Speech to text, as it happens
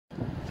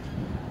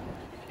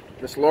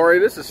Miss Lori,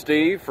 this is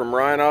Steve from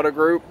Ryan Auto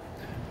Group.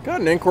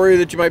 Got an inquiry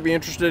that you might be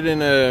interested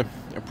in a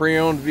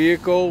pre-owned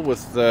vehicle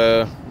with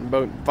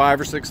about $5,000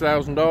 or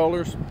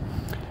 $6,000.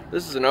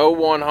 This is an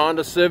 01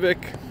 Honda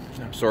Civic.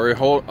 Sorry,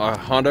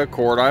 Honda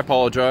Accord. I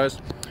apologize.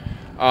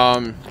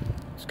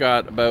 It's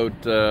got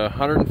about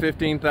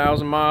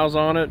 115,000 miles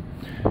on it,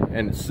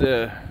 and it's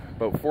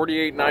about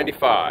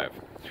 $48.95.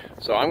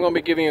 So I'm going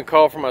to be giving you a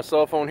call from my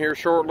cell phone here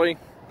shortly.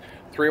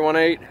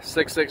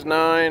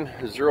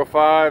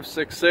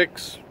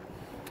 318-669-0566,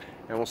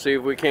 and we'll see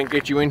if we can't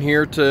get you in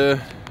here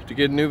to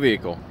get a new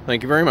vehicle.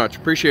 Thank you very much.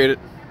 Appreciate it.